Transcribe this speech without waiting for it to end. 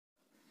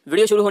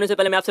Video शुरू होने से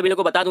पहले मैं आप सभी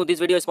लोगों को बता दूं,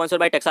 this video sponsored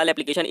by टैक्साल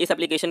application. इस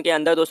एप्लीकेशन के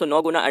अंदर दोस्तों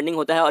 9 गुना अर्निंग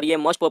होता है और ये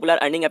मोस्ट पॉपुलर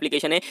अर्निंग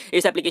एप्लीकेशन है।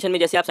 इस एप्लीकेशन में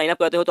जैसे आप साइन अप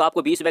करते हो तो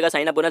आपको 20 रुपये का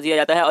साइन अप बोनस दिया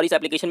जाता है और इस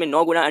एप्लीकेशन में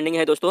 9 गुना अर्निंग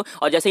है दोस्तों।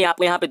 और जैसे ही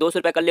आपको यहाँ पे 200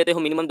 रुपये कर लेते हो,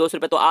 मिनिमम 200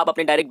 रुपये, तो आप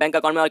अपने डायरेक्ट बैंक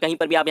अकाउंट में और कहीं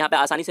पर भी आप यहाँ पे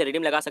आसानी से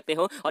रिडीम लगा सकते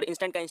हो और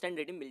इंस्टेंट का इंस्टेंट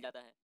रिडीम मिल जाता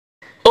है।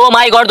 ओ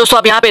माय गॉड दोस्तों,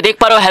 आप यहाँ पे देख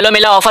पा रहे हो हेलो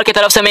मेला ऑफर की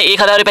तरफ से मैं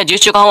 1000 रुपये जीत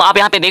चुका हूँ। आप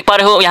यहाँ पे देख पा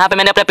रहे हो, यहाँ पे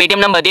मैंने अपना पेटीएम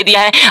नंबर दे दिया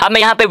है। अब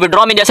मैं यहाँ पे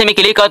विड्रॉ में जैसे मैं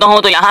क्लिक करता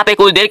हूँ तो यहाँ पे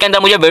कुछ देर के अंदर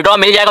मुझे विड्रॉ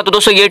मिल जाएगा। तो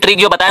दोस्तों ये ट्रिक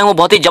जो बताया हूँ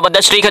बहुत ही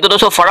जबरदस्त ट्रिक है। तो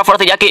दोस्तों फटाफट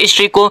से जाके इस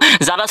ट्रिक को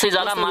ज्यादा से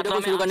ज्यादा मात्रा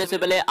में शुरू करने से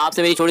पहले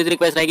आपसे मेरी छोटी सी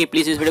रिक्वेस्ट रहेगी,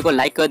 प्लीज इस वीडियो को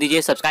लाइक कर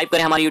दीजिए, सब्सक्राइब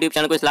करें हमारे यूट्यूब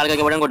चैनल को, इस लाल कलर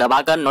के बटन को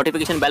दबाकर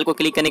नोटिफिकेशन बेल को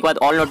क्लिक करने के बाद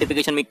ऑल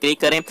नोटिफिकेशन में क्लिक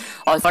करें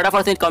और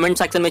फटाफट से कमेंट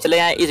सेक्शन में चले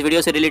जाएं। इस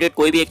वीडियो से रिलेटेड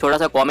कोई भी एक छोटा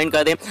सा कमेंट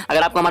कर दें।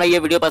 अगर आपको हमारा ये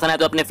वीडियो पसंद है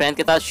तो अपने फ्रेंड्स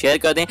के साथ शेयर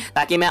कर दें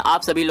ताकि मैं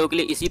आप सभी लोगों के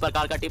लिए इसी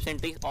प्रकार का टिप्स एंड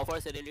ट्रिक्स ऑफर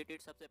से रिलेटेड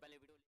सबसे पहले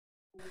वीडियो।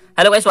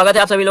 हेलो गाइस, स्वागत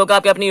है आप सभी लोगों का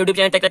आपके अपनी YouTube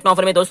channel take techno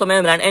offer में। दोस्तों मैं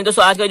इमरान एंड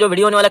दोस्तों आज का जो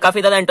वीडियो होने वाला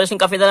काफी ज्यादा इंटरेस्टिंग,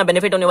 काफी ज्यादा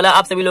बेनिफिट होने वाला है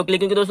आप सभी लोगों के लिए,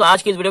 क्योंकि दोस्तों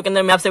आज की इस वीडियो के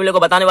अंदर मैं आप सभी लोगों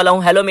को बताने वाला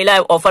हूं हेलो मेला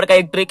ऑफर का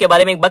एक ट्रिक के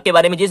बारे में, एक बग के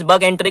बारे में, जिस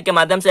बग एंड ट्रिक के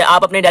माध्यम से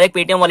आप अपने डायरेक्ट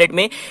पेटीएम वॉलेट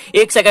में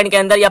 1 सेकंड के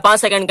अंदर या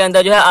 5 सेकंड के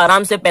अंदर जो है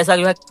आराम से पैसा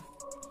जो है।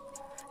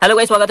 हेलो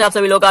गाइस, स्वागत है आप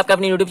सभी लोगों का आपके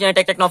अपनी YouTube channel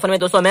take techno offer में।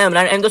 दोस्तों मैं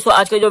इमरान एंड दोस्तों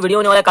आज का जो वीडियो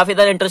होने वाला काफी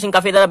ज्यादा इंटरेस्टिंग,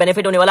 काफी ज्यादा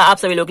बेनिफिट होने वाला आप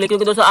सभी लोगों के लिए,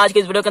 क्योंकि दोस्तों आज के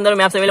इस वीडियो के अंदर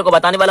मैं आप सभी लोगों को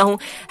बताने वाला हूं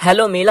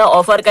हेलो मेला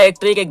ऑफर का एक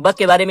ट्रिक, एक बग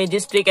के बारे में,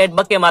 जिस ट्रिक एंड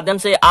बग के माध्यम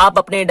से आप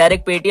अपने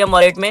डायरेक्ट पेटीएम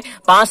वॉलेट में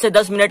 5 से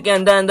 10 मिनट के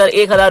अंदर अंदर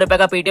 1000 रुपए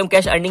का पेटीएम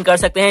कैश अर्निंग कर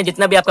सकते हैं,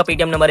 जितना भी आपका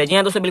पेटीएम नंबर है। जी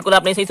हाँ दोस्तों, बिल्कुल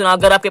आपने सही सुना।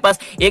 अगर आपके पास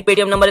एक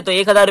पेटीएम नंबर है तो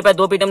 1000 रुपए,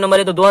 2 पेटीएम नंबर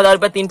है तो 2000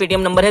 रुपए, 3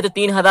 पेटीएम नंबर है तो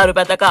 3000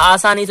 रुपए तक का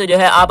आसानी से जो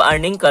है आप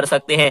अर्निंग कर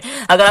सकते हैं।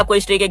 अगर आपको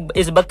इस ट्रिक,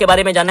 इस बग के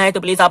बारे में जानना है तो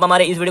प्लीज आप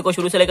हमारे इस वीडियो को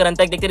शुरू से लेकर अंत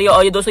तक देखते रहिए।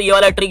 और ये दोस्तों ये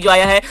वाला ट्रिक जो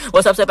आया है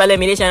वो सबसे पहले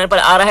मेरे चैनल पर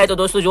आ रहा है, तो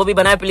दोस्तों जो भी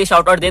बनाए प्लीज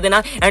शाउट आउट दे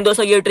देना। एंड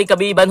दोस्तों ये ट्रिक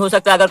कभी बंद हो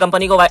सकता है, अगर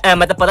कंपनी को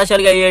मतलब पता चल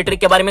गया ये ट्रिक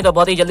के बारे में तो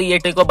बहुत ही जल्दी ये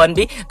ट्रिक को बंद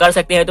भी कर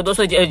सकते हैं। तो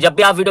दोस्तों जब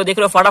भी आप वीडियो देख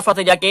रहे हो फटाफट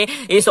से जाके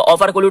इस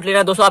ऑफर को लूट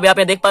लेना। दोस्तों आप यहाँ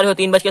पे देख पा रहे हो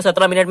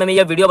 3:17 में मैं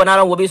ये वीडियो बना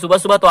रहा हूँ, वो भी सुबह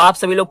सुबह। तो आप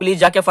सभी लोग प्लीज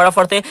जाके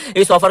फटाफट से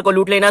इस ऑफर को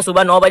लूट लेना।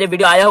 सुबह 9 बजे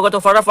वीडियो आया होगा तो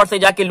फटाफट से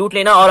जाके लूट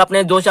लेना और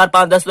अपने 2, 4,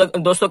 5, 10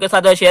 दोस्तों के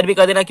साथ शेयर भी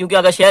कर देना, क्योंकि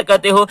अगर शेयर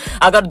करते हो,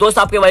 अगर दोस्त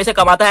आपके वजह से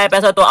कमाता है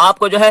पैसा तो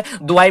आपको जो है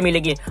दुआएं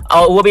मिलेगी।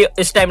 और वो भी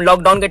इस टाइम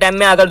लॉकडाउन के टाइम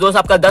में, अगर दोस्त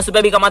आपका 10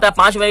 रुपए भी कमाता है,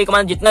 5 रुपए भी कमाता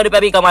है, जितना रुपया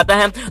भी कमाता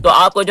है, तो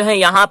आपको जो है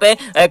यहाँ पे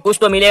कुछ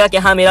तो मिलेगा कि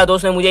हाँ मेरा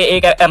दोस्त ने मुझे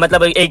एक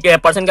मतलब एक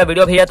पर्सन का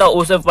वीडियो भेजा था,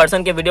 उस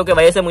पर्सन के वीडियो की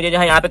वजह से मुझे जो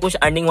है यहाँ पे कुछ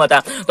अर्निंग हुआ था।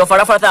 तो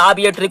फटाफट से आप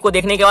ये ट्रिक को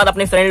देखने के बाद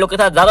अपने फ्रेंड लोग के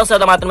साथ ज्यादा से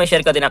ज्यादा मात्रा में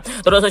शेयर कर देना।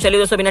 तो दोस्तों चलिए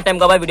दोस्तों बिना टाइम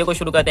गवाए वीडियो को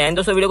शुरू करते हैं।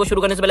 दोस्तों वीडियो को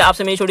शुरू करने से पहले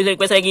आपसे मेरी छोटी सी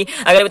रिक्वेस्ट रहेगी,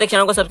 अगर अभी तक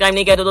चैनल को सब्सक्राइब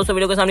नहीं किया तो दोस्तों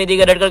वीडियो के सामने दिए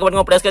गए रेड कलर के बटन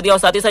को प्रेस कर दिया और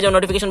साथ ही साथ जो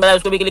नोटिफिकेशन बेल है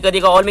उसको भी क्लिक कर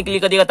दिएगा, और भी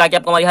क्लिक कर दिएगा, ताकि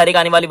आपको हमारी हर एक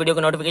आने वाली वीडियो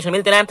को नोटिफिकेशन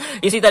मिलते रहे।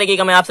 इसी तरीके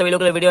का मैं आप सभी लोगों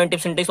के लिए video and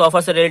tips and tricks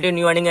offer से रिलेटेड,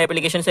 न्यू अर्निंग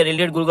एप्लीकेशन से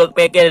रिलेटेड, गूगल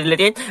पे के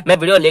रिलेटेड मैं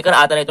वीडियो लेकर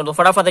आता रहता हूं। तो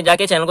फटाफट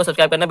जाके चैनल को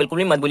सब्सक्राइब करना बिल्कुल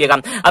भी मत भूलिएगा।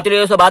 अब चलिए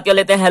दोस्तों बात कर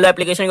लेते हैं हेलो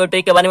एप्लीकेशन के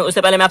ट्रिक के बारे में।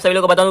 उससे पहले मैं आप सभी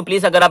लोगों को बता दूं,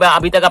 प्लीज अगर आप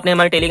अभी तक अपने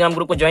हमारे टेलीग्राम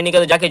ग्रुप को ज्वाइन नहीं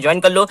किया तो जाके ज्वाइन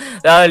कर लो,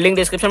 लिंक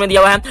डिस्क्रिप्शन में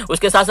दिया हुआ है।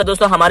 उसके साथ साथ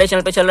दोस्तों हमारे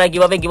चैनल पे चल रहा है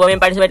गिव अवे। गिव अवे में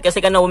पार्टिसिपेट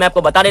कैसे करना वो मैं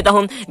आपको बता देता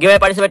हूं। गिव अवे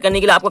पार्टिसिपेट करने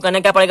के लिए आपको करना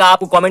क्या पड़ेगा,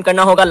 आपको कमेंट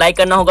करना होगा, लाइक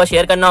करना होगा,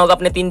 शेयर करना होगा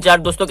अपने 3-4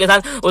 दोस्तों के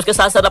साथ। उसके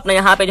साथ साथ अपने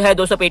यहाँ पे जो है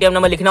दोस्तों पेटीएम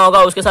नंबर लिखना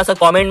होगा। उसके साथ साथ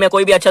कमेंट में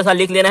कोई भी अच्छा सा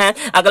लिख लेना है।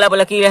 अगर आप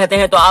लकी रहते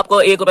हैं तो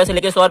आपको 1 रुपए से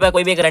लेकर 100 रुपए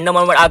कोई भी एक रैंडम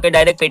अमाउंट आपके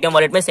डायरेक्ट पेटीएम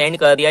वॉलेट में सेंड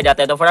कर दिया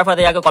जाता है। तो फटाफट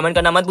जाकर कमेंट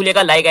करना मत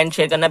भूलिएगा, लाइक एंड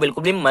शेयर करना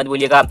बिल्कुल भी मत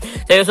भूलिएगा।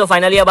 चलिए दोस्तों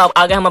फाइनली अब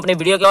आगे हम अपने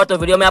वीडियो की ओर। तो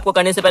वीडियो में आपको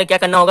करने से पहले क्या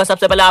करना होगा,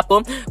 सबसे पहले आपको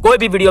कोई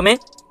भी वीडियो में,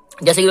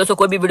 जैसे कि दोस्तों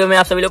कोई भी वीडियो में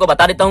आप सभी लोगों को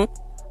बता देता हूं।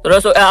 तो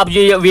दोस्तों आप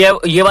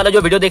ये वाला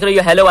जो वीडियो देख रहे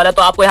हो हेलो वाला,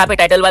 तो आपको यहाँ पे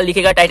टाइटल बार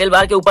दिखेगा, टाइटल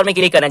बार के ऊपर में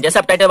क्लिक करना है। जैसे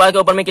आप टाइटल बार के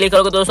ऊपर में क्लिक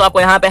करोगे तो दोस्तों आपको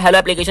यहाँ पे हेलो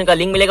एप्लीकेशन का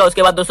लिंक मिलेगा।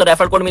 उसके बाद दोस्तों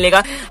रेफर कोड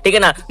मिलेगा, ठीक है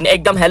ना,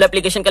 एकदम हेलो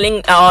एप्लीकेशन का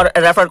लिंक और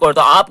रेफर कोड,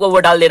 तो आपको वो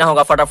डाल देना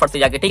होगा फटाफट से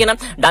जाके, ठीक है ना।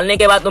 डालने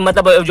के बाद तो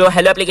मतलब जो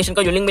हेलो एप्लीकेशन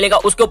का जो लिंक मिलेगा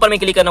उसके ऊपर में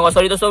क्लिक करना होगा।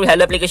 सॉरी दोस्तों,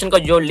 हेलो एप्लीकेशन का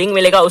जो लिंक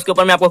मिलेगा उसके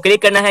ऊपर में आपको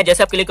क्लिक करना है।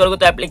 जैसे आप क्लिक करोगे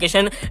तो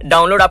एप्लीकेशन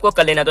डाउनलोड आपको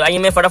कर लेना। तो आइए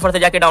मैं फटाफट से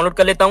जाके डाउनलोड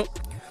कर लेता हूँ।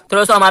 तो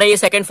दोस्तों हमारे ये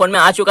सेकंड फोन में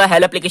आ चुका है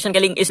हेलो एप्लीकेशन का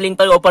लिंक। इस लिंक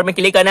पर ऊपर में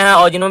क्लिक करना है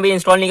और जिन्होंने भी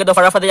इंस्टॉल नहीं किया तो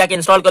फटाफट जाके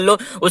इंस्टॉल कर लो।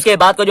 उसके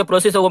बाद का जो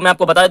प्रोसेस है वो मैं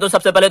आपको बता देता हूँ।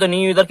 सबसे पहले तो न्यू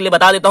यूजर के लिए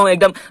बता देता हूँ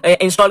एकदम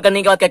इंस्टॉल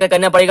करने के बाद क्या क्या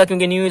करना पड़ेगा,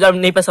 क्योंकि न्यू यूजर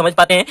नहीं पर समझ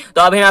पाते हैं।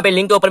 तो अब यहाँ पे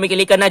लिंक के ऊपर में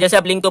क्लिक करना है। जैसे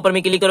आप लिंक के ऊपर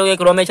में क्लिक करोगे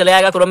क्रोम में चले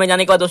आएगा। क्रोम में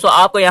जाने के बाद दोस्तों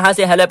आपको यहाँ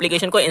से हेलो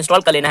एप्लीकेशन को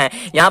इंस्टॉल कर लेना है।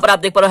 यहाँ पर आप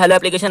देख पा रहे हो हेलो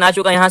एप्लीकेशन आ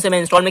चुका है। यहाँ से मैं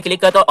इंस्टॉल में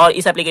क्लिक करता हूँ और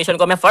इस एप्लीकेशन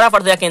को मैं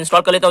फटाफट जाकर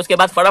इंस्टॉल कर लेता हूँ। उसके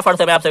बाद फटाफट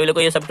से मैं आप सभी लोगों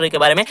को ये सब ट्रिक के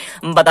बारे में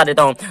बता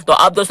देता हूँ। तो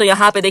आप दोस्तों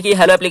यहाँ पे देखिए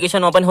हेलो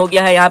एप्लीकेशन ओपन हो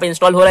गया है, यहाँ पे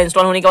इंस्टॉल हो रहा है।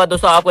 इंस्टॉल होने के बाद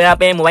दोस्तों आपको यहाँ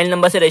पे मोबाइल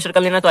नंबर से रजिस्टर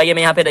कर लेना। तो आइए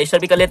मैं यहाँ पे रजिस्टर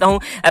भी कर लेता हूँ।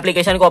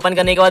 एप्लीकेशन को ओपन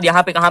करने के बाद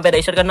यहाँ पे कहाँ पे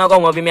रजिस्टर करना होगा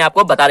वो भी मैं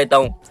आपको बता देता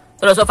हूँ।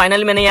 तो दोस्तों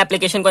फाइनली मैंने ये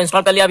एप्लीकेशन को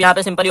इंस्टॉल कर लिया। अब यहाँ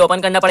पे सिंपली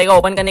ओपन करना पड़ेगा।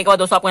 ओपन करने के बाद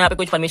दोस्तों आपको यहाँ पे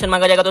कुछ परमिशन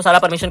मांगा जाएगा, तो सारा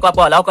परमिशन को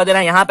आपको अलाउ कर देना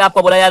है। यहाँ पे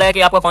आपको बोला जा रहा है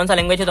कि आपका कौन सा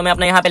लैंग्वेज है, तो मैं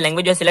अपना यहाँ पे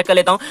लैंग्वेज जो सिलेक्ट कर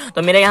लेता हूँ।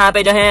 तो मेरे यहाँ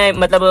पे जो है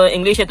मतलब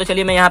इंग्लिश है, तो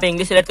चलिए मैं यहाँ पे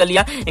इंग्लिश सिलेक्ट कर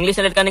लिया। इंग्लिश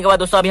सिलेक्ट करने के बाद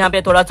दोस्तों अब यहाँ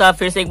पे थोड़ा सा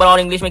फिर से एक बार और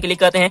इंग्लिश में क्लिक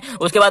करते हैं।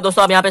 उसके बाद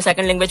दोस्तों आप यहाँ पे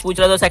सेकंड लैंग्वेज पूछ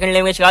रहे हो, तो सेकंड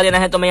लैंग्वेज क्या देना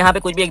है, तो मैं यहाँ पे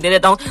कुछ भी एक दे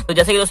देता हूँ। तो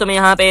जैसे कि दोस्तों मैं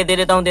यहाँ पे दे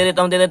देता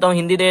हूँ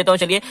हिंदी दे देता हूँ।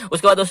 चलिए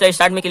उसके बाद दोस्तों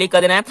स्टार्ट में क्लिक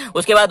कर देना है।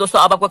 उसके बाद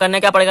दोस्तों आपको करना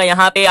क्या पड़ेगा,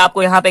 यहाँ पे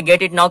आपको यहाँ पे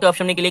गेट इट नाउ के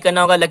ऑप्शन में क्लिक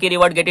करना होगा। Lucky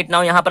reward get it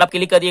now यहाँ पर आप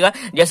क्लिक कर दिएगा।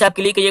 कीजिएगा। जैसे आप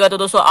क्लिक कीजिएगा तो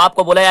दोस्तों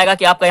आपको बोला जाएगा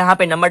कि आपका यहाँ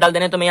पे नंबर डाल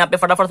देना है। तो मैं यहाँ पे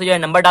फटाफट से जो है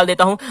नंबर डाल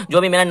देता हूँ,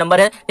 जो भी मेरा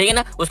नंबर है, ठीक है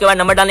ना। उसके बाद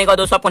नंबर डालने के बाद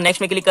दोस्तों आपको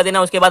नेक्स्ट में क्लिक कर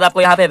देना। उसके बाद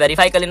आपको यहाँ पे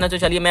वेरीफाई कर लेना। तो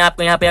चलिए मैं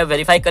आपको यहाँ पे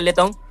वेरीफाई कर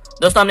लेता हूँ।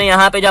 दोस्तों हमने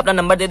यहाँ पे जो अपना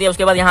नंबर दे दिया,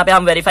 उसके बाद यहाँ पे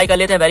हम वेरीफाई कर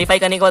लेते हैं। वेरीफाई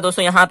करने के बाद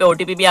दोस्तों यहाँ पे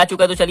ओटीपी भी आ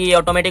चुका है। तो चलिए ये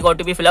ऑटोमेटिक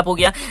ओटीपी फिलअप हो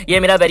गया, ये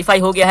मेरा वेरीफाई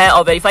हो गया है।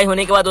 और वेरीफाई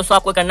होने के बाद दोस्तों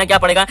आपको करना क्या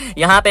पड़ेगा,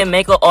 यहाँ पे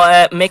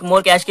मेक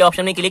मोर कैश के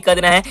ऑप्शन में क्लिक कर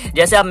देना है।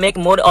 जैसे आप मेक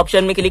मोर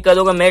ऑप्शन में क्लिक कर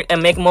दोगे,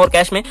 मेक मोर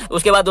कैश में,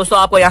 उसके बाद दोस्तों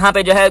आपको यहाँ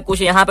पे जो है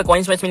कुछ यहाँ पे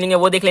कॉइन्स मिलेंगे,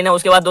 वो देख लेना।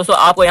 उसके बाद दोस्तों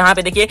आपको यहाँ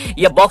पे देखिए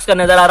ये बॉक्स का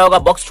नजर आ रहा होगा,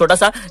 बॉक्स छोटा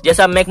सा।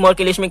 जैसे आप मेक मोर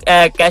के लिस्ट में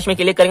कैश में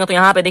क्लिक करेंगे तो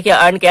यहाँ पे देखिए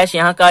अर्न कैश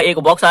यहाँ का एक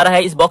बॉक्स आ रहा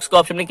है, इस बॉक्स के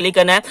ऑप्शन में क्लिक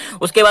करना है।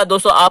 उसके बाद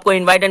दोस्तों आपको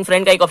इनवाइट एंड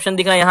फ्रेंड का एक ऑप्शन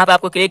दिख रहा है, यहाँ पे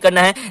आपको क्लिक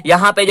करना है।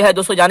 यहाँ पे जो है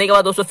दोस्तों जाने के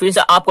बाद दोस्तों फिर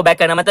से आपको बैक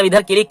करना, मतलब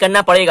इधर क्लिक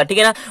करना पड़ेगा, ठीक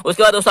है ना।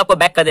 उसके बाद दोस्तों आपको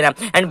बैक कर देना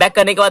एंड बैक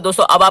करने के बाद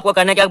दोस्तों अब आपको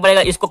करना क्या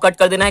पड़ेगा, इसको कट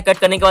कर देना है। कट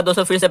करने के बाद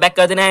दोस्तों फिर से बैक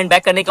कर देना है एंड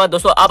बैक करने के बाद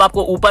दोस्तों अब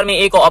आपको ऊपर में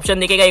एक ऑप्शन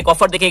दिखेगा, एक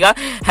ऑफर दिखेगा,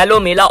 हेलो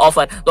मेला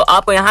ऑफर। तो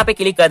आपको यहाँ पे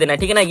क्लिक कर देना है,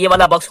 ठीक है ना। ये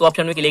वाला बॉक्स के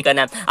ऑप्शन में क्लिक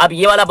करना है। अब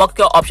ये वाला बॉक्स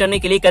के ऑप्शन में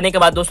क्लिक करने के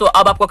बाद दोस्तों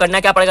अब आपको करना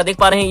क्या पड़ेगा, देख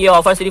पा रहे हैं ये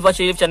ऑफर सिर्फ और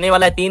सिर्फ चलने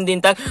वाला है 3 दिन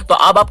तक। तो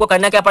अब आपको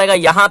करना क्या पड़ेगा,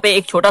 यहाँ पे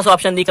एक छोटा सा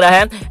ऑप्शन दिख रहा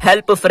है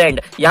हेल्प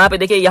फ्रेंड, यहाँ पे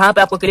देखिए यहाँ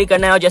पे आपको क्लिक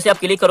करना है। और जैसे आप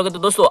क्लिक करोगे तो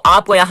दोस्तों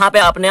आपको यहाँ पे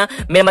अपने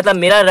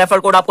मेरा रेफर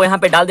कोड आपको यहाँ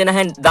पे डाल देना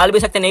है। डाल भी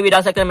सकते नहीं भी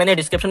डाल सकते, मैंने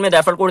डिस्क्रिप्शन में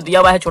रेफर कोड दिया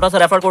हुआ है, छोटा सा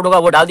रेफर कोड होगा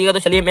वो डाल दिएगा। तो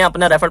चलिए मैं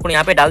अपना रेफर कोड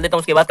यहाँ पे डाल देता हूँ,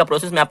 उसके बाद का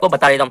प्रोसेस मैं आपको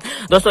बता देता हूँ।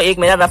 दोस्तों एक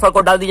मेरा रेफर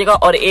कोड डाल दीजिएगा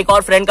और एक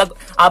और फ्रेंड का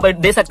आप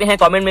दे सकते हैं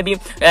कमेंट में भी,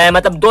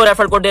 मतलब 2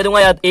 रेफर कोड दे दूंगा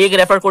या 1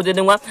 रेफर कोड दे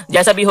दूंगा,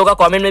 जैसा भी होगा।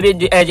 कमेंट में भी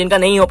जिनका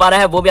नहीं हो पा रहा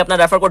है वो भी अपना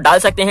रेफर कोड डाल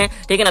सकते हैं,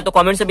 ठीक है ना। तो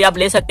कमेंट से भी आप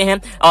ले सकते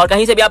हैं और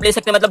कहीं से भी आप ले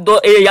सकते हैं, मतलब 2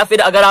 या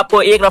फिर अगर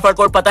आपको 1 रेफर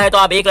कोड पता है तो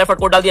आप 1 रेफर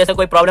कोड डाल दिया, ऐसा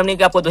कोई प्रॉब्लम नहीं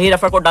कि आपको 2 ही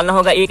रेफर कोड डालना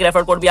होगा, 1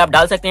 रेफर कोड भी आप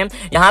डाल सकते हैं।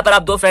 यहाँ पर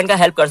आप 2 फ्रेंड का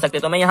हेल्प कर सकते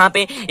हैं। तो मैं यहाँ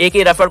पे 1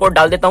 ही रेफर कोड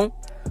डाल देता हूँ।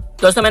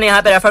 दोस्तों मैंने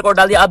यहाँ पे रेफर कोड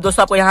डाल दिया। अब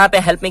दोस्तों आपको यहाँ पे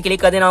हेल्प में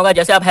क्लिक कर देना होगा।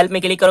 जैसे आप हेल्प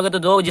में क्लिक करोगे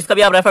तो जिसका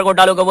भी आप रेफर कोड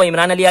डालोगे वो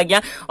इमरान अली आ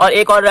गया। और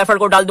एक और रेफर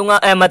कोड डाल दूंगा,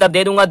 मतलब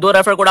दे दूंगा। 2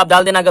 रेफर कोड आप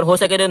डाल देना अगर हो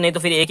सके तो, नहीं तो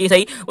फिर 1 ही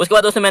सही। उसके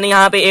बाद दोस्तों मैंने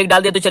यहाँ पे 1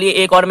 डाल दिया। तो चलिए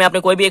एक और मैं अपने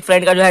कोई भी एक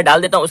फ्रेंड का जो है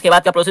डाल देता हूँ, उसके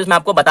बाद का प्रोसेस मैं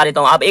आपको बता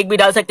देता हूँ। आप 1 भी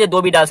डाल सकते हैं,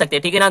 2 भी डाल सकते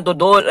हैं, ठीक है ना। तो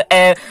 2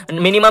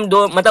 मिनिमम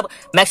 2 मतलब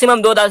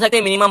मैक्सिमम 2 डाल सकते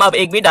हैं, मिनिमम आप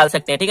 1 भी डाल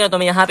सकते हैं, ठीक है ना। तो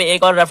मैं यहाँ पे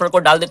एक और रेफर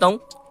कोड डाल देता हूँ।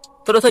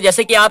 तो दोस्तों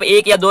जैसे कि आप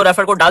 1 या 2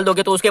 रेफर को डाल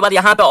दोगे तो उसके बाद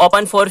यहाँ पे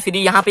ओपन फॉर फ्री,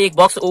 यहाँ पे एक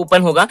बॉक्स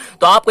ओपन होगा।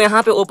 तो आपको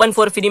यहाँ पे ओपन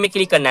फॉर फ्री में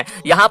क्लिक करना है।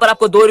 यहाँ पर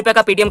आपको 2 रुपए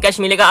का पेटीएम कैश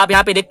मिलेगा। आप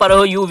यहाँ पे देख पा रहे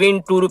हो यू विन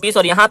 2 रुपीज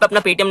और यहाँ पे अपना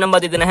पेटीएम नंबर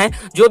दे देना है,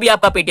 जो भी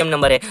आपका पेटीएम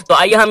नंबर है। तो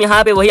आइए हम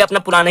यहाँ पे वही अपना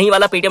पुराना ही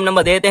वाला पेटीएम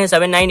नंबर दे देते हैं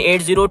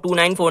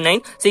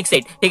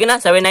 7980294968, ठीक है ना।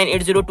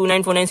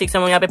 7980294968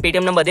 हम यहाँ पे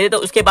पेटीएम नंबर दे देते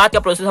हैं। उसके बाद का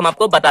प्रोसेस हम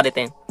आपको बता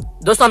देते हैं।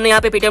 दोस्तों हमने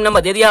यहाँ पे पेटीएम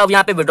नंबर दे दिया। अब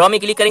यहाँ पे विड्रॉ में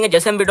क्लिक करेंगे।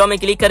 जैसे हम विड्रॉ में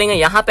क्लिक करेंगे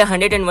यहाँ पे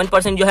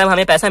 101% जो है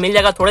हमें पैसा मिल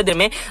जाएगा थोड़ी देर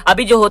में।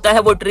 अभी जो होता है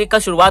वो ट्रिक का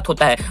शुरुआत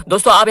होता है।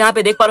 दोस्तों आप यहाँ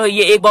पे देख पा रहे हो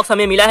ये एक बॉक्स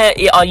हमें मिला है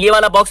और ये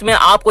वाला बॉक्स में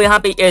आपको यहाँ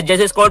पे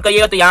जैसे स्क्रॉल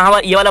करिएगा तो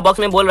यहाँ ये वाला बॉक्स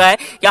में बोल रहा है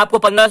कि आपको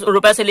 15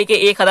 रुपए से लेके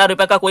 1000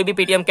 रुपए का कोई भी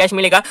पेटीएम कैश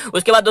मिलेगा।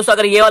 उसके बाद दोस्तों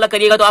अगर ये वाला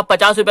करिएगा तो आप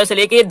 50 रुपए से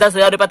लेके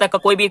 10,000 रुपए तक का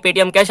कोई भी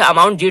पेटीएम कैश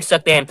अमाउंट जीत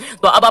सकते हैं।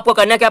 तो अब आपको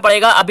करना क्या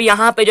पड़ेगा, अभी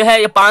यहाँ पे जो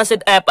है 5 से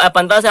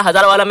 15 से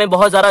 1000 वाला में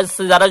बहुत ज्यादा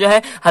जो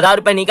है 1000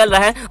 रुपए निकल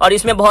रहा है और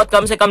इसमें बहुत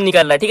कम से कम निकल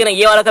रहा है, ठीक है ना।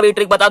 ये वाला का भी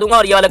ट्रिक बता दूंगा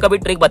और ये वाला का भी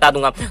ट्रिक बता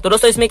दूंगा। तो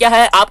दोस्तों इसमें क्या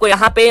है, आपको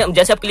यहाँ पे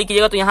जैसे आप क्लिक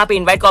कीजिएगा तो यहाँ पे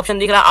इनवाइट का ऑप्शन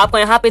दिख रहा है। आपको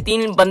यहाँ पे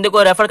 3 बंदे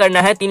को रेफर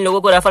करना है, 3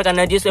 लोगों को रेफर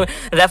करना है, जिस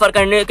रेफर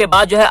करने के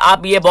बाद जो है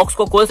आप ये बॉक्स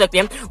को खोल सकते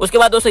हैं। उसके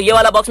बाद दोस्तों ये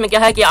वाला बॉक्स में क्या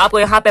है कि आपको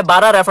यहाँ पे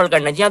 12 रेफर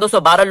करना है। जी हाँ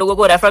दोस्तों 12 लोगों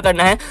को रेफर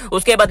करना है।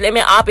 उसके बदले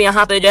में आप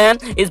यहाँ पे जो है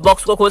इस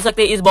बॉक्स को खोल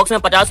सकते हैं। इस बॉक्स में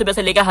 50 रुपए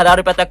से लेकर 1000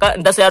 रुपए तक का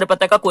 10,000 रुपए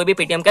तक का कोई भी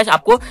पेटीएम कैश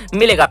आपको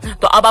मिलेगा।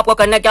 तो अब आपको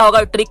करना क्या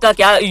होगा, ट्रिक का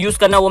क्या यूज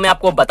करना वो मैं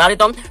आपको बता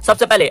देता हूँ।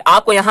 सबसे पहले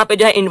आपको यहाँ पे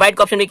जो है इनवाइट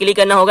का ऑप्शन में क्लिक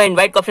करना होगा।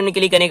 इनवाइट का ऑप्शन में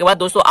क्लिक करने के बाद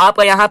दोस्तों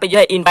आपका यहाँ पे जो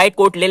है इनवाइट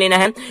कोड ले लेना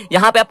है।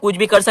 यहाँ पे आप कुछ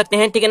भी कर सकते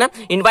हैं, ठीक है ना।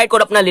 इनवाइट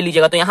कोड अपना ले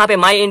लीजिएगा। तो यहाँ पे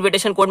माई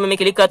इन्विटेशन कोड में मैं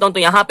क्लिक करता हूँ। तो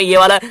यहाँ पे ये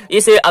वाला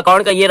इस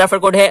अकाउंट का ये रेफर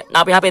कोड है,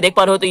 आप यहाँ पे देख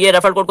पा रहे हो। तो ये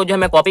रेफर कोड को जो है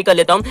मैं कॉपी कर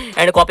लेता हूँ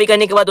एंड कॉपी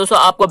करने के बाद दोस्तों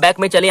आपको बैक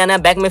में चले आना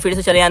है। बैक में फिर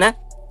से चले आना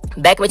है।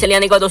 बैक में चले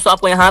आने के बाद दोस्तों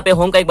आपको यहाँ पे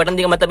होम का एक बटन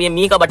दिखेगा, मतलब ये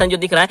मी का बटन जो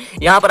दिख रहा है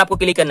यहाँ पर आपको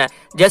क्लिक करना है।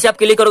 जैसे आप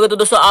क्लिक करोगे तो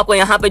दोस्तों आपको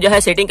यहाँ पे जो है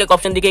सेटिंग का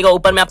ऑप्शन दिखेगा,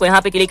 ऊपर में आपको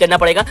यहाँ पे क्लिक करना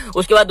पड़ेगा।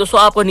 उसके बाद दोस्तों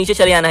आपको नीचे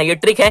चले आना है। ये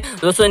ट्रिक है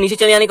दोस्तों। नीचे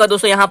चले आने के बाद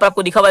दोस्तों यहाँ पर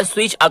आपको दिखा हुआ है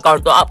स्विच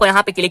अकाउंट, तो आपको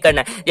यहाँ पे क्लिक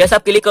करना है। जैसे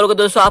आप क्लिक करोगे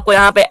दोस्तों आपको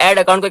यहाँ पे एड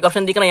अकाउंट का एक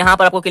ऑप्शन दिख रहा है, यहाँ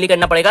पर आपको क्लिक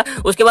करना पड़ेगा।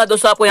 उसके बाद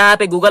दोस्तों आपको यहाँ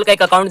पे गूगल का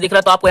एक अकाउंट दिख रहा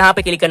है, तो आपको यहाँ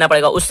पे क्लिक करना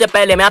पड़ेगा। उससे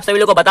पहले मैं आप सभी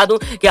लोगों को बता दूं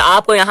कि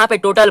आपको यहाँ पे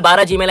टोटल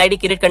 12 जीमेल आईडी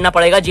क्रिएट करना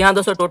पड़ेगा। जी हाँ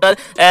दोस्तों टोटल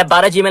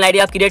 12 जीमेल आईडी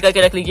आप क्रिएट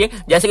करके रख लीजिए।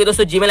 जैसे कि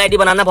दोस्तों जीमेल आईडी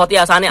बनाना बहुत ही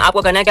आसान है।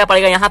 आपको करना क्या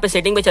पड़ेगा, यहाँ पे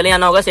सेटिंग पे चले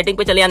आना होगा। सेटिंग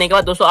पे चले आने के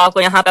बाद दोस्तों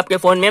आपको यहाँ पे आपके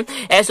फोन में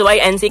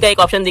SYNC का एक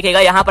ऑप्शन दिखेगा,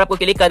 यहाँ पर आपको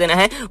क्लिक कर देना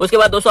है। उसके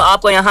बाद दोस्तों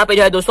आपको यहाँ पे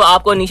जो है दोस्तों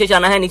आपको नीचे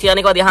जाना है। नीचे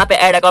जाने के बाद यहाँ पे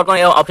ऐड अकाउंट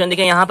का ऑप्शन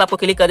दिखेगा, यहाँ पे आपको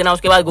क्लिक कर देना।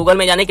 उसके बाद गूगल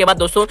में जाने के बाद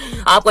दोस्तों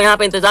आपको यहाँ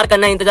पे इंतजार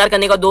करना है। इंतजार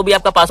करने का जो भी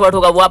आपका पासवर्ड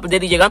होगा वो आप दे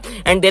दीजिएगा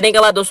एंड देने के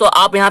बाद दोस्तों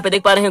आप यहाँ पे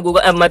देख पा रहे हैं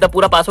गूगल मतलब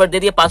पूरा पासवर्ड दे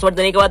दिया। पासवर्ड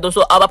देने के बाद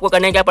दोस्तों अब आपको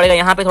करना क्या पड़ेगा,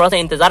 यहाँ पे थोड़ा सा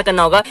इंतजार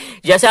करना होगा।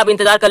 जैसे आप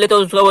इंतजार कर लेते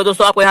हो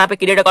दोस्तों आपको यहाँ पे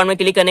क्रिएट अकाउंट में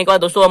क्लिक करने के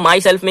बाद दोस्तों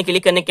माई सेल्फ में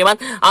क्लिक करने के बाद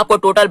आपको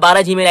टोटल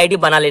 12 ईमेल आईडी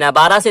बना लेना,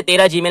 12 से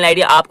 13 जीमेल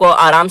आईडी आपको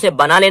आराम से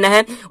बना लेना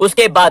है।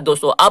 उसके बाद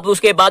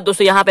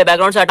दोस्तों यहाँ पे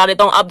बैकग्राउंड से हटा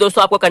देता हूँ। अब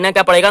दोस्तों आपको करना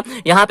क्या पड़ेगा,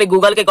 यहाँ पे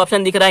गूगल का एक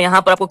ऑप्शन दिख रहा है,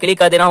 यहाँ पर आपको क्लिक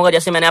कर देना होगा।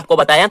 जैसे मैंने आपको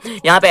बताया,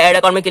 यहाँ पे ऐड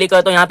अकाउंट में क्लिक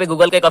करता हूँ, यहाँ पे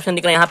गूगल का एक ऑप्शन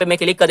दिख रहा है, यहाँ पे मैं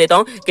क्लिक कर देता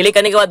हूँ। क्लिक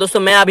करने के बाद दोस्तों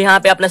मैं अब यहाँ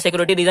पे अपना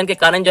सिक्योरिटी रीजन के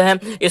कारण जो है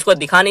इसको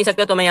दिखा नहीं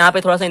सकते, तो मैं यहाँ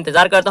पे थोड़ा सा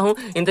इंतजार करता हूँ।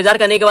 इंतजार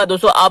करने के बाद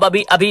दोस्तों अब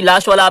अभी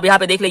लास्ट वाला आप यहाँ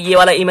पे देख ले, ये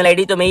वाला ईमेल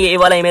आईडी, तो मैं ये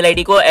वाला ईमेल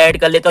आईडी को ऐड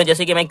कर लेता हूँ।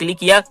 जैसे कि मैं क्लिक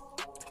किया,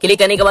 क्लिक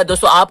करने के बाद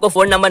दोस्तों आपको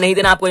फोन नंबर नहीं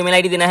देना, आपको ईमेल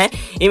आईडी देना है।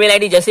 ईमेल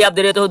आईडी जैसे आप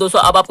दे देते हो दोस्तों,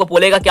 अब आपको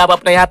बोलेगा कि आप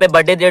अपना यहाँ पे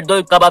बर्थडे डेट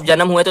दो, कब आप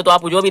जन्म हुए थे, तो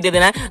आप जो भी दे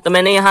देना है। तो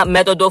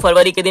मैं तो 2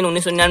 फरवरी के दिन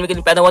 1999 के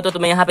दिन पैदा हुआ था, तो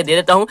मैं यहाँ पे दे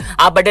देता हूँ।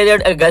 आप बर्थडे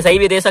डेट सही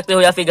भी दे सकते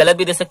हो या फिर गलत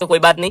भी दे सकते हो, कोई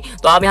बात नहीं।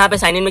 तो आप यहाँ पे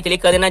साइन इन में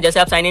क्लिक कर देना। जैसे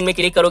आप साइन इन में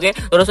क्लिक करोगे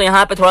तो दोस्तों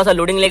यहाँ पे थोड़ा सा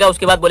लोडिंग लेगा,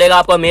 उसके बाद बोलेगा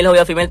आपको मेल हो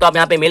या फीमेल, तो आप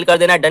यहाँ पे मेल कर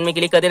देना। डन में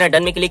क्लिक कर देना।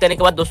 डन में क्लिक करने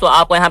के बाद दोस्तों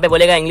आपको यहाँ पे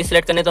बोलेगा इंग्लिश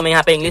सेलेक्ट करने, तो मैं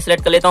यहाँ पे इंग्लिश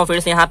सेलेक्ट कर लेता हूँ। फिर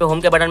से यहाँ पे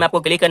होम के बटन में आपको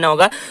क्लिक करना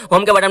होगा।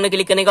 होम के बटन में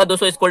क्लिक करने का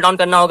दोस्तों स्क्रॉल डाउन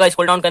करना होगा।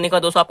 स्क्रॉल डाउन करने का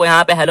दोस्तों आपको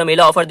यहाँ पे हेलो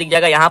मेला ऑफर दिख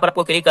जाएगा, यहाँ पर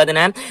आपको क्लिक कर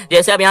देना है।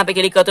 जैसे आप यहाँ पे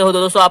क्लिक करते हो तो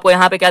दोस्तों आपको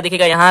यहाँ पे क्या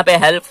दिखेगा, यहाँ पे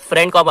हेल्प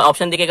फ्रेंड का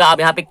ऑप्शन दिखेगा। आप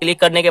यहाँ पे क्लिक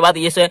करने के बाद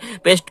ये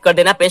पेस्ट कर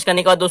देना। पेस्ट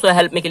करने के बाद दोस्तों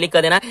हेल्प में क्लिक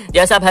कर देना।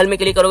 जैसे आप हेल्प में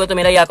क्लिक करोगे तो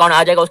मेरा ये अकाउंट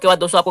आ जाएगा। उसके बाद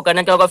दोस्तों आपको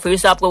करना क्या होगा,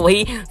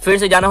 फिर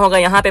से जाना होगा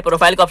यहाँ पे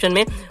प्रोफाइल के ऑप्शन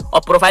में,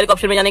 और प्रोफाइल के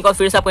ऑप्शन में जाने के बाद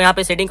फिर से आपको यहाँ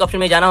पे सेटिंग के ऑप्शन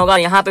में जाना होगा।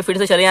 यहाँ पे फिर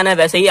से चले जाना है,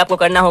 वैसे ही आपको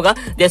करना होगा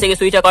जैसे कि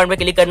स्विच अकाउंट में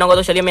क्लिक करना होगा।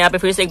 तो चलिए मैं यहाँ पे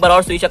फिर से एक बार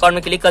और स्विच अकाउंट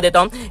में क्लिक कर देता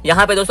हूँ।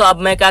 यहाँ पे दोस्तों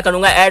अब मैं क्या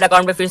करूंगा, ऐड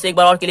अकाउंट में फिर से एक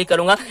बार और क्लिक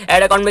करूंगा।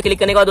 ऐड अकाउंट में क्लिक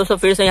करने के बाद दोस्तों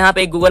फिर से यहाँ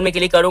पे गूगल में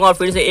क्लिक करूंगा और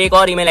फिर से एक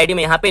और ईमेल आईडी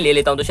में यहाँ पे ले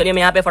लेता हूँ। तो चलिए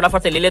मैं यहाँ पे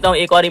फटाफट से ले लेता हूँ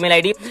एक और ईमेल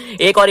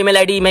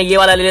आईडी मैं ये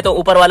वाला ले लेता हूँ,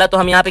 ऊपर वाला। तो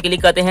हम यहाँ पे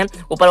क्लिक करते हैं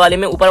ऊपर वाले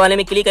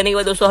में क्लिक करने के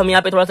बाद दोस्तों हम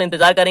यहाँ पे थोड़ा सा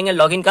इंतजार करेंगे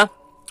लॉगिन का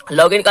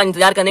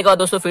इंतजार करने के बाद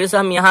दोस्तों फिर से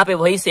हम यहाँ पे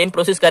वही सेम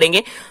प्रोसेस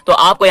करेंगे। तो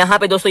आपको यहाँ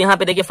पे दोस्तों यहाँ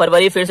पे देखिए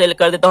फरवरी फिर से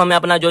कर देता हूँ मैं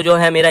अपना जो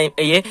है मेरा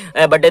ये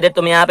बर्थडे डेट।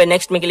 तो मैं यहाँ पे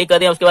नेक्स्ट में क्लिक कर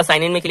दिया, उसके बाद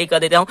साइन इन में क्लिक कर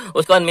देता हूँ।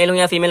 उसके बाद मेल हो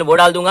या फीमेल वो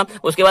डाल दूंगा।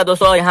 उसके बाद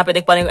दोस्तों यहाँ पे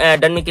देख पा रहे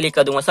डन में क्लिक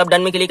कर दूंगा। सब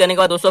डन में क्लिक करने के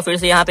बाद दोस्तों फिर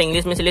से यहाँ पे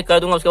इंग्लिश में सिलेक्ट कर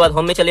दूंगा। उसके बाद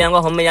होम में चले जाऊंगा।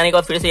 होम में जाने के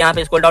बाद फिर से यहाँ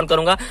पे स्क्रॉल डाउन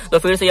करूंगा तो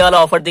फिर से ये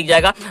वाला ऑफर दिख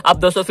जाएगा। अब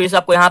दोस्तों फिर से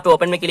आपको यहाँ पे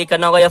ओपन में क्लिक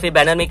करना होगा या फिर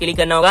बैनर में क्लिक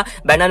करना होगा।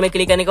 बैनर में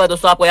क्लिक करने के बाद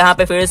दोस्तों आपको यहाँ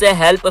पे फिर से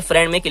हेल्प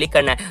फ्रेंड में क्लिक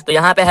करना है। तो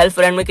यहाँ पे हेल्प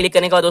फ्रेंड में क्लिक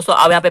करने के बाद दोस्तों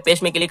अब यहाँ पे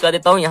पेस्ट में क्लिक कर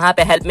देता हूँ। यहाँ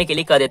पे हेल्प में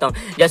क्लिक कर देता हूँ।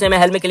 जैसे मैं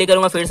हेल्प में क्लिक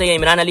करूंगा फिर से ये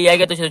इमरान अली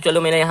आएगा। तो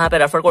चलो मेरे यहाँ पे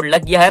रेफर कोड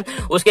लग गया है।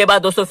 उसके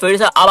बाद दोस्तों फिर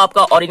से अब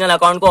आपका ओरिजिनल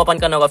अकाउंट को ओपन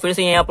करना होगा। फिर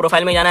से यहाँ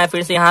प्रोफाइल में जाना है,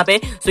 फिर से यहाँ पे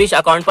स्विच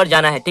अकाउंट पर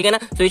जाना है, ठीक है ना।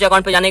 स्विच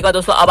अकाउंट पे जाने का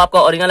दोस्तों अब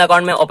आपका ओरिजिनल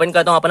अकाउंट में ओपन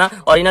करता हूँ। अपना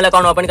ओरिजिनल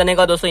अकाउंट ओपन करने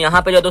का दोस्तों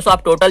यहाँ पे जो दोस्तों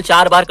आप टोटल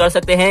 4 बार कर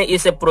सकते हैं।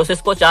 इस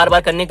प्रोसेस को 4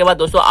 बार करने के बाद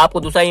दोस्तों आपको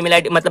दूसरा ईमेल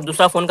आईडी मतलब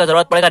दूसरा फोन का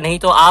जरूरत पड़ेगा। नहीं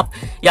तो आप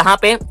यहाँ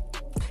पे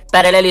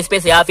पैरेलल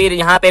स्पेस या फिर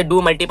यहाँ पे डू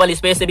मल्टीपल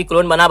स्पेस से भी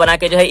क्लोन बना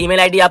के जो है ईमेल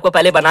आईडी आपको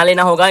पहले बना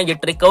लेना होगा। ये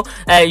ट्रिक को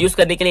यूज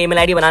करने के लिए ईमेल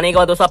आईडी बनाने के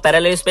बाद दोस्तों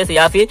पैरेलल स्पेस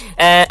या फिर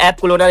ऐप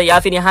क्लोनर या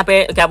फिर यहाँ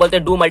पे क्या बोलते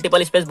हैं डू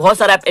मल्टीपल स्पेस, बहुत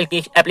सारा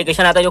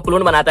एप्लीकेशन आता है जो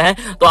क्लोन बनाता है।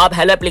 तो आप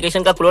हेलो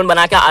एप्लीकेशन का क्लोन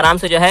बना के आराम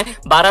से जो है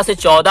 12 से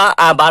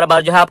 14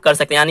 बार जो है आप कर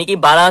सकते हैं। यानी कि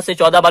 12 से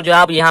 14 बार जो है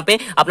आप यहाँ पे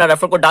अपना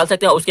रेफर कोड डाल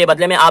सकते हैं। उसके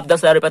बदले में आप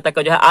 10,000 रुपए तक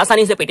का जो है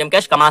आसानी से पेटीएम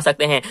कैश कमा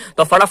सकते हैं।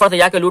 तो फटाफट से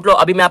जाके लूट लो।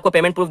 अभी मैं आपको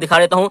पेमेंट प्रूफ दिखा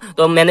देता हूँ।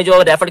 तो मैंने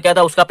जो रेफर किया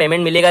था उसका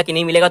पेमेंट मिलेगा कि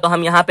नहीं मिलेगा। तो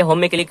हम यहाँ पे होम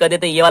में क्लिक कर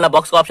देते हैं। ये वाला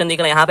बॉक्स का ऑप्शन दिख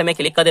रहा है, यहाँ पे मैं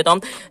क्लिक कर देता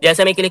हूँ।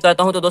 जैसे मैं क्लिक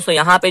करता हूँ तो दोस्तों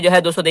यहाँ पे जो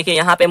है दोस्तों देखिए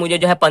यहाँ पे मुझे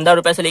जो है 15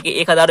 रुपए से लेके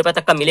 1,000 रुपए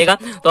तक का मिलेगा।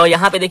 तो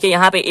यहाँ पे देखिए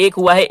यहाँ पे एक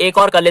हुआ है, एक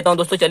और कर लेता हूँ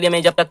दोस्तों। चलिए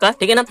मैं जब तक का,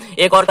 ठीक है ना,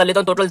 एक और कर लेता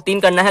हूँ। टोटल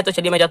 3 करना है तो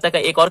चलिए मैं जब तक का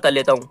एक और कर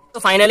लेता हूँ। तो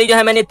फाइनली जो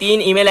है मैंने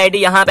 3 ईमेल आईडी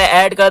यहाँ पे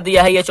ऐड कर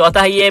दिया है। ये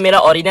चौथा है, ये मेरा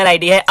ओरिजिनल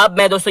आईडी है। अब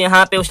मैं दोस्तों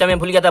यहाँ पे उस टाइम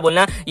भूल गया था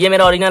बोलना, ये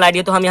मेरा ओरिजिनल आईडी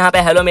है। तो हम यहाँ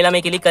पे हेलो मेला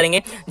में क्लिक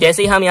करेंगे।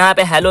 जैसे ही हम यहाँ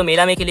पे हेलो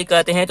मेला में क्लिक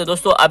करते हैं तो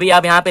दोस्तों अभी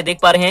आप यहाँ पे देख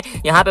पा रहे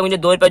हैं, यहाँ पे मुझे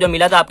 2 रुपए जो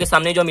मिला था आपके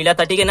सामने जो मिला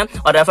था, ठीक है ना।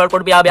 और रेफर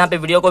कोड भी आप यहाँ पे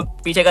वीडियो को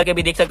पीछे करके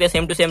भी देख सकते हैं,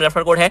 same to same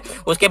refer code है।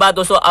 उसके बाद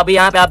दोस्तों अभी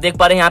यहाँ पे आप देख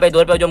पा रहे हैं, यहाँ पे 2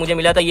 रुपए जो मुझे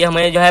मिला था ये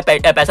हमें जो है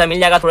पैसा मिल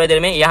जाएगा थोड़ी देर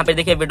में। यहाँ पे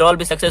देखिए विड्रॉल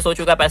भी सक्सेस हो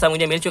चुका, पैसा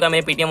मुझे मिल चुका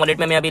मेरे पेटीएम वॉलेट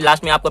में। मैं अभी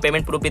लास्ट में आपको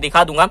पेमेंट प्रूफ भी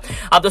दिखा दूंगा।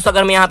 अब दोस्तों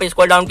अगर मैं यहाँ पे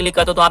स्क्रॉल डाउन क्लिक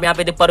करता हूँ तो आप यहाँ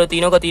पे देख पा रहे हो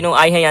तीनों को तीनों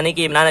आई है, यानी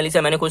कि इमरान अली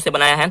से मैंने खुद से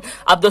बनाया है।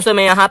 अब दोस्तों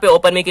मैं यहाँ पे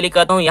ओपन में क्लिक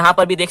करता हूँ। यहाँ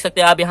पर भी देख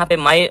सकते हैं आप, यहाँ पे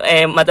माई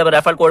मतलब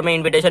रेफर कोड में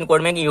इन्विटेशन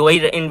कोड में वही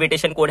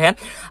इन्विटेशन कोड है।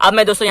 अब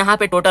मैं दोस्तों यहाँ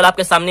पे टोटल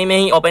आपके सामने में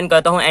ही ओपन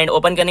करता हूँ। एंड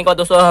ओपन करने के बाद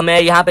दोस्तों हमें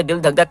यहाँ पे दिल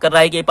धक धक कर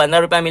रहा है कि 15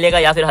 रुपया मिलेगा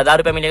या फिर 1,000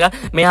 रुपया मिलेगा।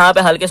 मैं यहाँ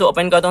पे हल्के से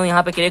ओपन करता हूँ,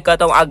 यहाँ पे क्लिक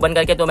करता हूँ आंख बंद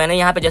करके। तो मैंने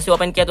यहाँ पे जैसे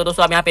ओपन किया तो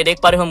दोस्तों आप यहाँ पे देख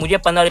पा रहे हो मुझे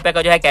 15 रुपए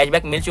का जो है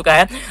कैशबैक मिल चुका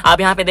है।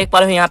 आप यहाँ पे देख पा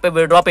रहे हो, यहाँ पे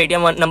विड्रॉ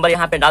पेटीएम नंबर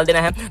यहाँ पे डाल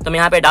देना है। तो मैं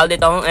यहाँ पे डाल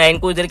देता हूँ एंड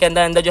कुछ देर के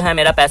अंदर जो है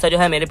मेरा पैसा जो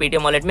है मेरे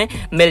पेटीएम वॉलेट में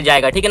मिल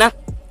जाएगा, ठीक है ना।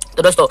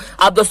 तो दोस्तों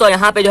अब दोस्तों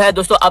यहाँ पे जो है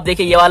दोस्तों अब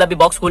देखिए ये वाला भी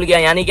बॉक्स खुल गया,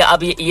 यानी कि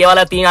अब ये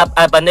वाला 3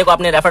 बंदे को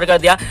आपने रेफर कर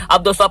दिया।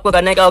 अब दोस्तों आपको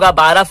करने का होगा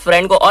 12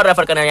 फ्रेंड को और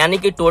रेफर करना है, यानी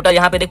कि टोटल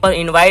यहाँ पे देख पाओ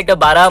invite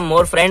 12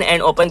 more friend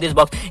and open this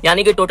box,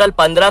 यानी कि टोटल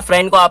 15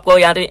 फ्रेंड को आपको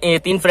यहाँ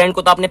 3 फ्रेंड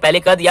को तो आपने पहले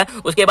कर दिया।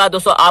 उसके बाद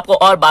दोस्तों आपको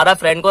और 12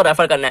 फ्रेंड को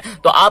रेफर करना है।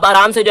 तो आप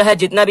आराम से जो है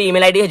जितना भी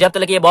ईमेल आईडी है, जब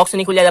तक ये बॉक्स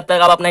नहीं खुल जाए जब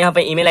तक आप अपना यहाँ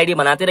पे ईमेल आईडी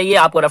बनाते रहिए।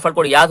 आपको रेफर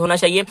कोड याद होना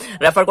चाहिए।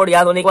 रेफर कोड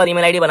याद होने के बाद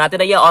ईमेल आईडी बनाते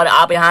रहिए और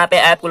आप यहाँ पे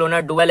ऐप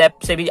क्लोनर डुअल ऐप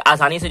से भी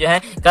आसानी से जो है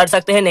कर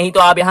सकते हैं। नहीं तो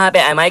आप यहाँ यहाँ पे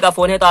MI का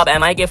फोन है तो आप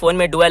MI के फोन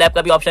में डुअल ऐप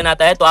का भी ऑप्शन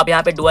आता है, तो आप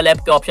यहाँ पे डुअल ऐप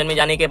के ऑप्शन में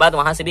जाने के बाद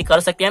वहां से भी कर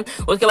सकते हैं।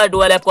 उसके बाद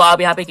डुअल ऐप को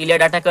आप यहाँ पे क्लियर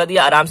डाटा कर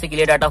दिया, आराम से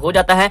क्लियर डाटा हो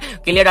जाता है।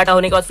 क्लियर डाटा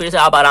होने के बाद फिर से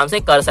आप आराम से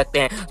कर सकते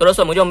हैं। तो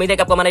दोस्तों मुझे उम्मीद है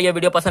कि आपको हमारा ये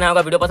वीडियो पसंद आया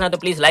होगा। वीडियो पसंद है तो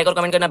प्लीज लाइक और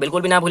कमेंट करना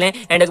बिल्कुल भी ना भूलें।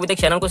 एंड अभी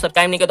तक चैनल को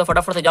सब्सक्राइब नहीं किया तो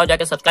फटाफट से जाओ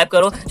जाके सब्सक्राइब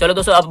करो। चलो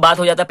दोस्तों अब बात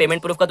हो जाता है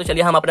पेमेंट प्रूफ का, तो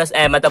चलिए हम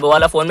अपना मतलब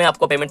वाला फोन में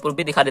आपको पेमेंट प्रूफ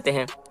भी दिखा देते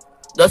हैं।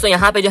 दोस्तों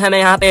यहाँ पे जो है मैं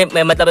यहाँ पे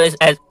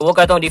मतलब वो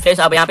करता हूँ रिफ्रेश,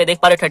 आप यहाँ पे देख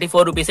पा रहे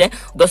 34 रुपीज है।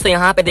 दोस्तों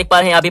यहाँ पे देख पा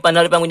रहे हैं अभी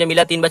 15 रुपया मुझे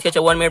मिला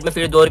 3:54 में,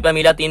 फिर 2 रुपया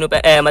मिला 3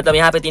 रुपए मतलब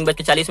यहाँ पे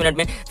 3:40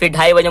 में, फिर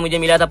 2:30 बजे मुझे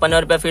मिला था 15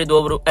 रुपया, फिर 2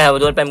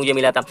 रुपए मुझे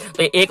मिला था।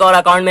 तो एक और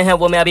अकाउंट में है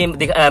वो मैं अभी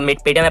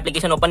पेटीएम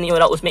एप्लीकेशन ओपन नहीं हो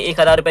रहा, उसमें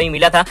 1000 रुपया ही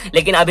मिला था।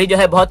 लेकिन अभी जो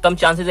है बहुत कम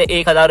चांसेस है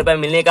 1000 रुपया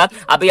मिलने का।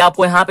 अभी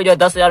आपको यहाँ पे जो है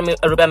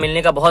 10,000 रुपया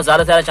मिलने का बहुत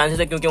ज्यादा चांसेस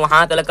है, क्योंकि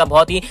वहां तक का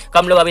बहुत ही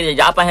कम लोग अभी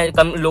जा पाए हैं,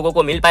 कम लोगों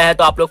को मिल पाया है।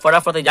 तो आप लोग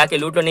फटाफट से जाके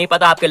लूट लो, नहीं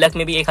पता आपके लक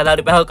में भी 1000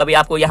 रुपया हो, कभी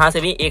आपको यहाँ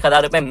से भी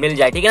 1000 रुपए मिल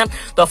जाए, ठीक है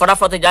ना। तो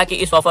फटाफट से जाके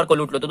इस ऑफर को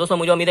लूट लो। तो दोस्तों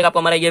मुझे उम्मीद है कि आपको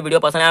हमारा ये वीडियो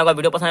पसंद आया होगा।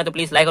 वीडियो पसंद है तो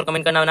प्लीज लाइक और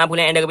कमेंट करना ना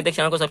भूलें। एंड अभी तक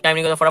चैनल को सब्सक्राइब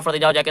नहीं किया तो फटाफट से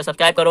जाओ जाके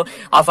सब्सक्राइब करो,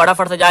 और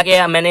फटाफट से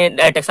जाके मैंने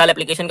टेक्साल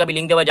एप्लीकेशन का भी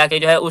लिंक दिया, जाके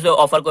जो है उस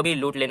ऑफर को भी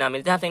लूट लेना।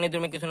 मिलते हैं आपसे नई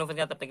वीडियो में किसी और के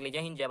साथ, तब तक के लिए जय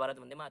हिंद, जय भारत,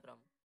 वंदे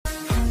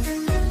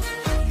मातरम।